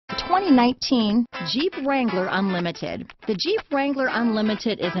2019 Jeep Wrangler Unlimited. The Jeep Wrangler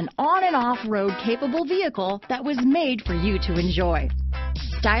Unlimited is an on and off-road capable vehicle that was made for you to enjoy.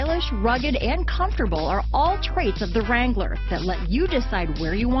 Stylish, rugged, and comfortable are all traits of the Wrangler that let you decide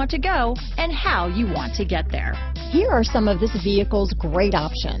where you want to go and how you want to get there. Here are some of this vehicle's great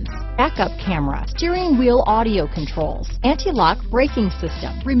options: backup camera, steering wheel audio controls, anti-lock braking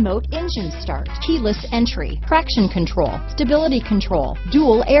system, remote engine start, keyless entry, traction control, stability control,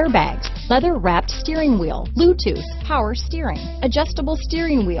 dual airbags, leather-wrapped steering wheel, Bluetooth, power steering, adjustable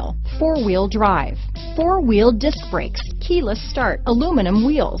steering wheel, four-wheel drive, four-wheel disc brakes, keyless start, aluminum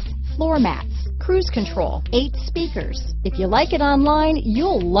wheels, floor mats, cruise control, 8 speakers. If you like it online,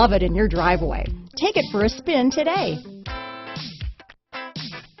 you'll love it in your driveway. Take it for a spin today.